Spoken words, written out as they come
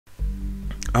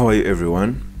How are you,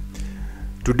 everyone?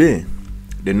 Today,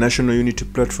 the National Unity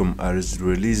Platform has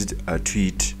released a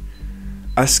tweet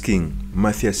asking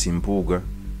MATHIAS MPUUGA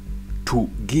to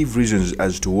give reasons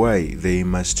as to why they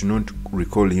must not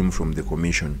recall him from the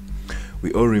commission.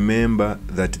 We all remember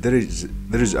that there is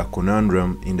a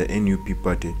conundrum in the NUP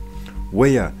party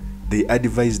where they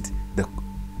advised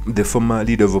the former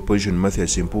leader of opposition,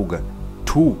 MATHIAS MPUUGA,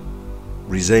 to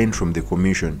resign from the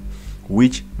commission,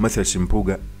 which MATHIAS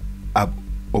MPUUGA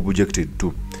objected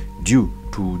to due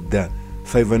to the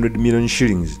 500 million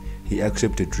shillings he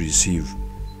accepted to receive.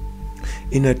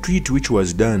 In a tweet which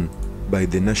was done by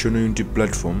the National Unity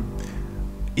Platform,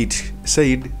 it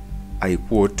said, I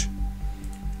quote,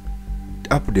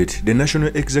 "Update: the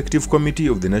National Executive Committee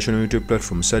of the National Unity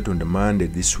Platform sat on the Monday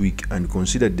this week and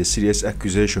considered the serious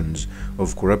accusations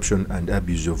of corruption and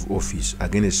abuse of office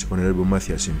against Honorable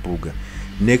MATHIAS MPUUGA.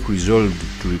 NEC resolved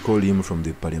to recall him from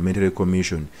the Parliamentary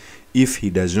Commission if he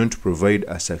does not provide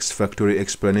a satisfactory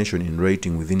explanation in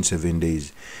writing within 7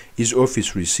 days. His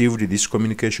office received this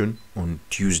communication on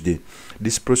Tuesday.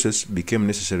 This process became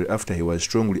necessary after he was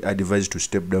strongly advised to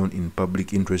step down in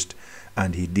public interest,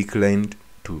 and he declined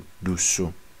to do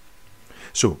so."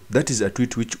 So that is a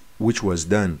tweet which was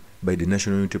done by the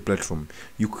National Unity Platform.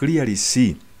 You clearly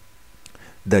see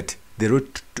that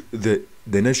the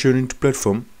National Unity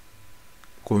Platform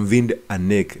convened a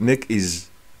NEC. NEC is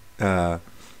a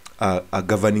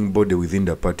governing body within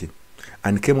the party,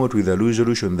 and came out with a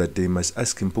resolution that they must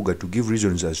ask MPUUGA to give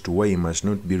reasons as to why he must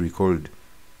not be recalled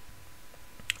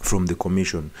from the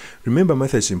commission. Remember,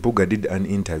 MATHIAS MPUUGA did an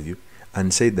interview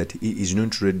and said that he is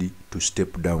not ready to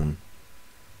step down.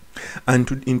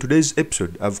 And in today's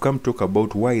episode, I've come to talk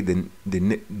about why the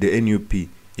NUP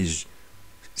is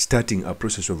starting a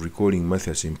process of recalling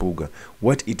MATHIAS MPUUGA,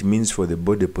 what it means for the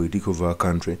body politic of our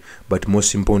country, but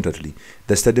most importantly,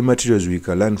 the study materials we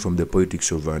can learn from the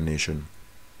politics of our nation.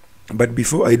 But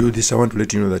before I do this, I want to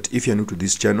let you know that if you're new to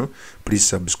this channel, please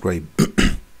subscribe.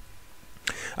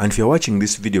 And if you're watching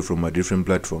this video from a different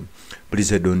platform, please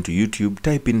head on to YouTube,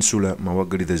 type in Sula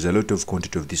Mawagali. There's a lot of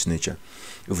content of this nature.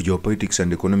 If geopolitics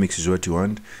and economics is what you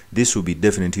want, this will be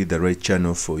definitely the right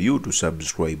channel for you to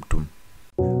subscribe to.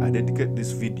 I dedicate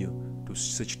this video to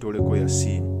Sechitole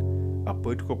Yasin, a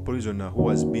political prisoner who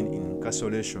has been in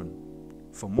incarceration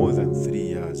for more than 3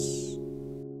 years.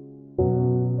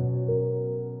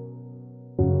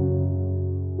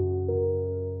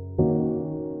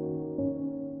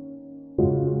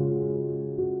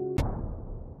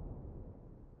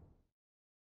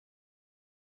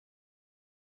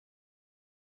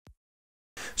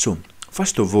 So,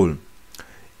 first of all,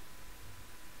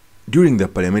 during the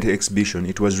parliamentary exhibition,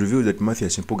 it was revealed that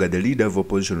MATHIAS MPUUGA, the leader of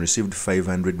opposition, received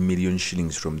 500 million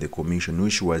shillings from the commission,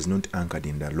 which was not anchored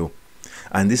in the law.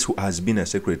 And this has been a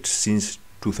secret since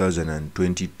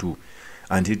 2022,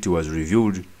 and it was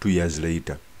revealed 2 years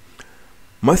later.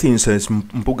 MATHIAS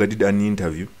MPUUGA did an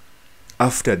interview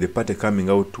after the party coming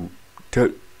out to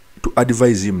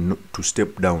advise him to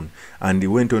step down, and he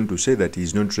went on to say that he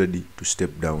is not ready to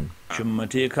step down.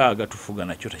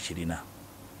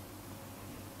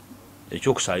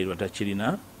 Ekyokusalirwa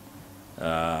takirina,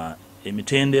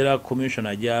 emitendera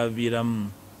commissioner gy'aviiramu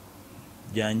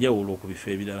gyanjawulo ku bifo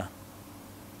ebirala.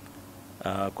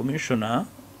 Commissioner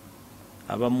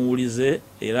abamuwulize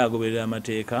era agoberera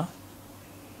amateeka,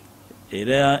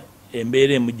 era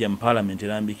embeera emujja mu parliament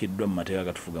erambikiddwa mu mateeka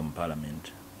gatufuga mu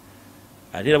parliament.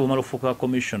 Ate era bw'omala okufuuka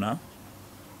commissioner,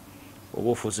 oba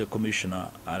ofuuse commissioner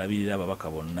alabirira ababaka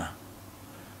bonna,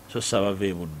 so sabava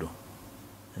ebuddo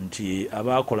nti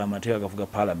abakola amateeka gafuga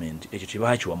parliament ekyo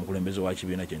tebakiwa mukulembeze wa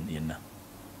kibiina yenna,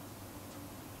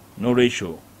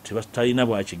 n'olwekyo tebatalina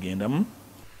bwakigendamu.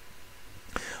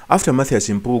 After MATHIAS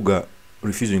MPUUGA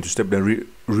refusing to step down,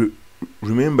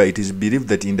 remember, it is believed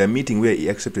that in the meeting where he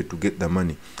accepted to get the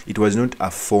money, it was not a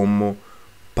formal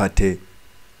party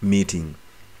meeting.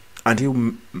 Until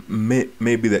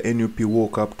maybe the NUP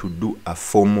woke up to do a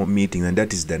formal meeting, and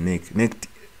that is the NEC.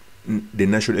 The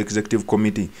National Executive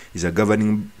Committee is a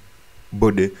governing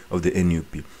body of the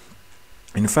NUP.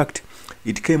 In fact,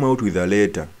 it came out with a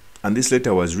letter, and this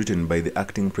letter was written by the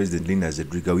acting president, Linda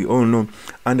Zedriga. We all know,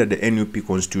 under the NUP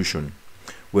constitution,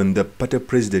 when the party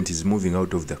president is moving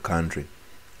out of the country,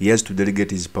 he has to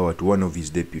delegate his power to one of his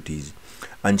deputies.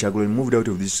 And Chagulin moved out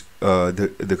of this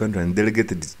the country and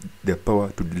delegated the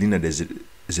power to Linda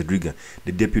Zedriga,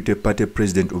 the deputy party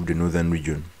president of the Northern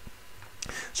Region.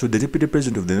 So the deputy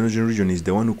president of the Northern Region is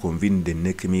the one who convened the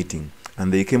NEC meeting,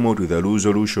 and they came out with a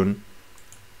resolution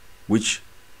which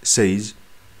says,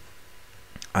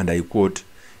 and I quote,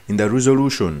 in the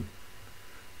resolution,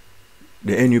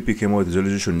 the NUP came out with a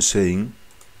resolution saying,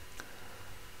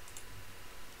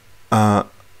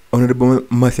 Honorable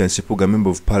Mathias MPUUGA, Member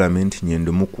of Parliament,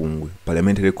 Nyendo Mukungwe,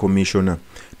 Parliamentary Commissioner,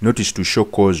 notice to show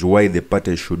cause why the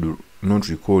party should not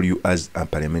recall you as a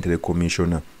Parliamentary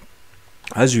Commissioner.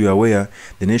 As you are aware,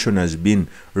 the nation has been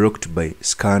rocked by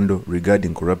scandal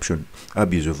regarding corruption,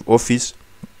 abuse of office,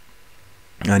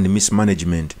 and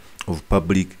mismanagement of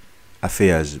public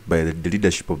affairs by the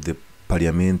leadership of the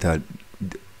Parliament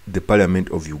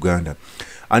of Uganda.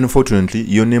 Unfortunately,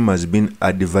 your name has been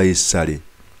advisory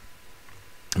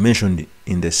mentioned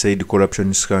in the said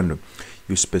corruption scandal.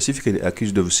 You specifically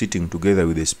accused of sitting together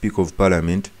with the Speaker of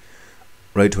Parliament,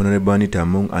 Right Honorable Anita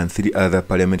Among, and 3 other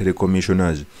parliamentary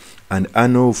commissioners, and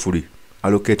unlawfully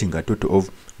allocating a total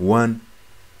of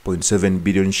 1.7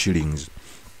 billion shillings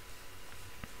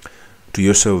to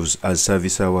yourselves as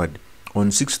service award.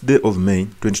 On 6th day of May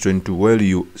 2022, while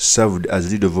you served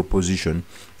as leader of opposition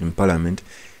in Parliament,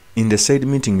 in the said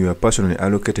meeting you are personally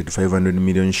allocated 500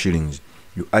 million shillings.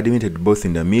 You admitted both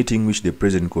in the meeting which the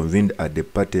President convened at the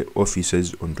party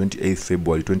offices on 28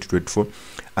 February 2024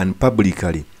 and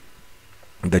publicly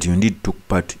that you indeed took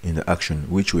part in the action,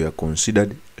 which were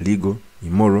considered legal,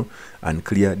 immoral, and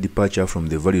clear departure from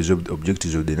the values of the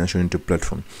objectives of the National Unity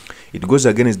Platform. It goes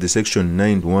against the Section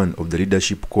 9(1) of the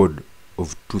Leadership Code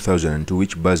of 2002,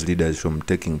 which bars leaders from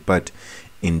taking part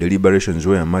in deliberations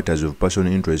where matters of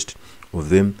personal interest of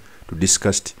them to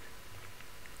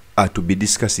be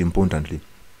discussed importantly.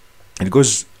 It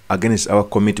goes against our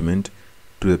commitment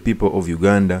to the people of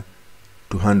Uganda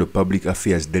to handle public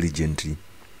affairs diligently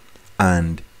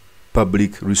and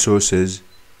public resources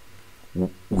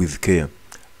with care.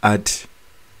 At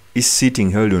its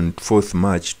sitting held on 4th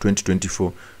March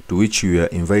 2024, to which you were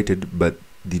invited but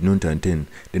did not attend,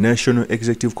 the National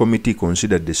Executive Committee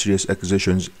considered the serious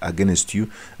accusations against you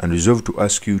and resolved to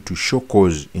ask you to show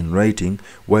cause in writing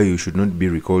why you should not be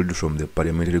recalled from the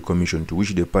Parliamentary Commission, to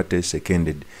which the party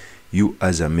seconded you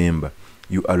as a member.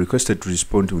 You are requested to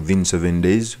respond within 7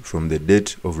 days from the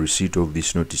date of receipt of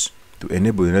this notice to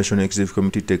enable the National Executive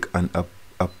Committee to take an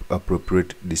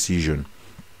appropriate decision.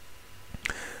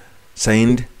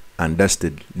 Signed and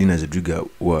dusted, Lina Zedriga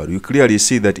War. You clearly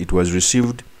see that it was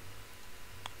received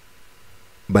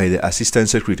by the Assistant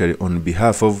Secretary on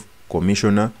behalf of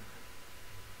Commissioner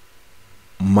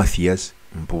Mathias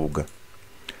MPUUGA.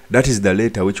 That is the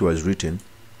letter which was written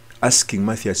asking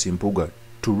Mathias MPUUGA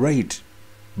to write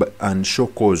and show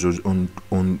causes on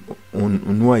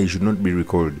why he should not be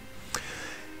recalled.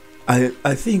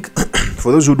 I think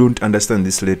for those who don't understand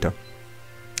this letter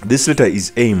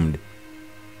is aimed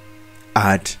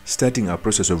at starting a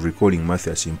process of recalling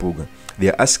Mathias MPUUGA. They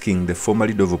are asking the former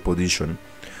leader of opposition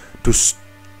to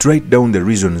write down the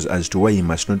reasons as to why he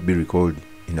must not be recalled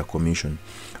in the commission.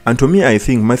 And to me, I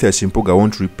think Mathias MPUUGA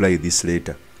won't reply this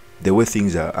letter the way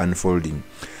things are unfolding.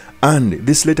 And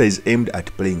this letter is aimed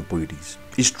at playing politics.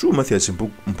 It's true Mathias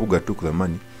MPUUGA took the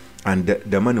money, and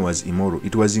the money was immoral.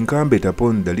 It was incumbent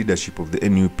upon the leadership of the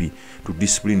NUP to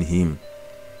discipline him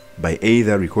by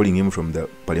either recalling him from the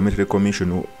Parliamentary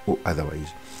Commission or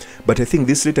otherwise. But I think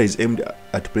this letter is aimed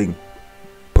at playing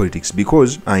politics,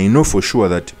 because I know for sure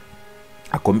that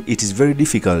it is very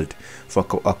difficult for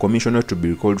a commissioner to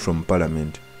be recalled from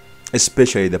Parliament,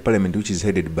 especially the Parliament which is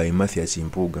headed by Mathias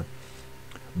MPUUGA,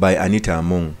 by Anita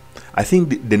Among. I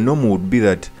think the norm would be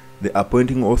that the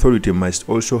appointing authority must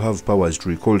also have powers to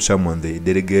recall someone they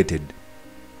delegated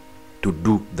to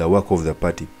do the work of the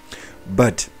party.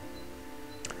 But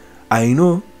I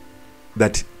know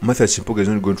that Mathias MPUUGA is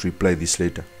not going to reply this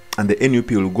letter, and the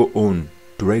NUP will go on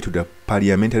to write to the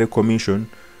Parliamentary Commission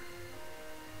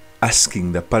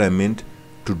asking the Parliament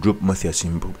to drop Mathias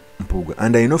MPUUGA.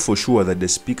 And I know for sure that the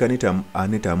Speaker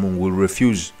Anita Among will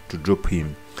refuse to drop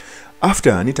him. After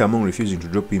Anita Among refusing to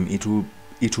drop him, it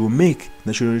will make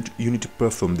National Unity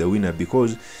Platform the winner,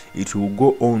 because it will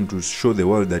go on to show the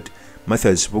world that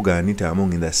Mathias MPUUGA and Anita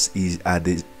Among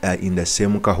are in the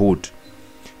same cahoot,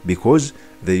 because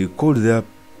they called their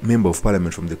member of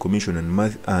Parliament from the Commission,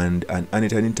 and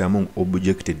Anita Among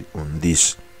objected on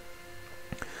this.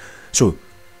 So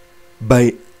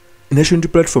by National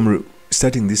Unity Platform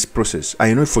starting this process,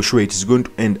 I know for sure it is going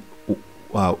to end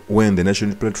when the National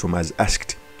Unity Platform has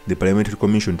asked the Parliamentary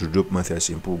Commission to drop Mathias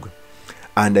MPUUGA.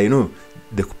 And I know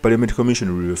the Parliamentary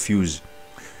Commission will refuse.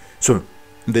 So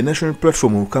the National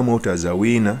Platform will come out as a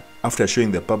winner after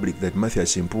showing the public that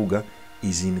Mathias MPUUGA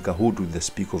is in cahoot with the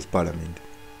Speaker of Parliament.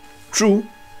 Truth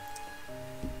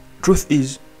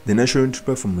is, the National Unity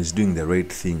Platform is doing the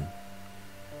right thing,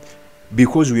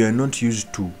 because we are not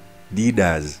used to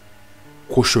leaders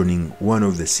cautioning one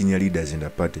of the senior leaders in the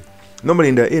party. Normally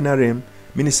in the NRM,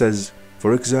 ministers,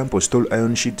 for example, stole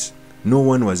iron sheets. No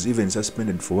one was even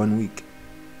suspended for 1 week.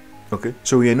 Okay,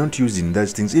 so we are not using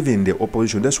those things, even in the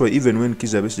opposition. That's why even when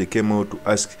Kizza Besigye came out to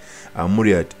ask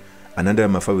Muriat and Andrew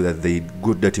Mafabi that they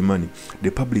got dirty money,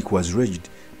 the public was raged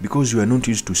because you are not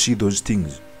used to see those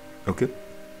things. Okay,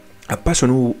 a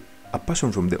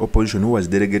person from the opposition who was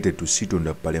delegated to sit on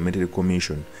the parliamentary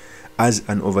commission as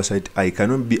an oversight, I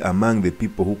cannot be among the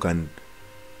people who can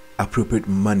appropriate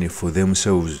money for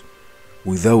themselves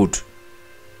without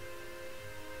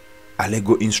a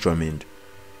legal instrument.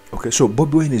 Okay, so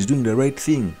Bobi Wine is doing the right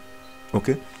thing.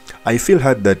 Okay, I feel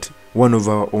hard that one of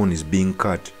our own is being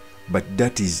cut, but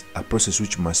that is a process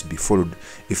which must be followed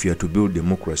if you are to build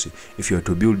democracy, if you are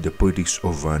to build the politics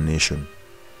of our nation.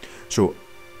 So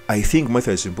I think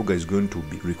Matthias Mpuuga is going to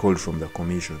be recalled from the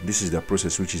commission. This is the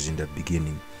process which is in the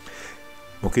beginning.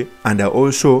 Okay, and I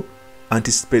also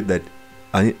anticipate that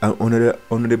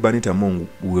Honorable Anita Among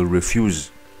will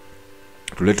refuse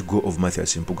to let go of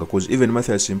Matthias Mpuuga, because even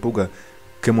Matthias Mpuuga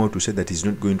came out to say that he's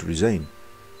not going to resign,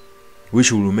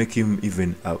 which will make him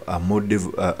even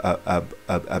a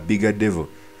bigger devil,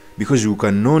 because you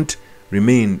cannot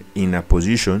remain in a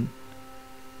position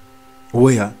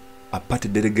where a party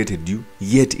delegated you,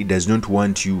 yet it does not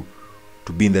want you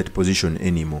to be in that position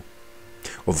anymore.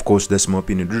 Of course, that's my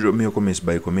opinion. Do drop me your comments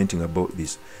by commenting about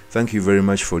this. Thank you very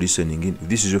much for listening in. If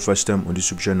this is your first time on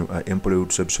this YouTube channel, I implore you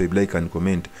to subscribe, like and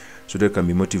comment so that I can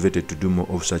be motivated to do more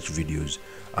of such videos.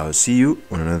 I'll see you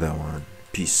on another one.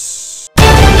 Peace.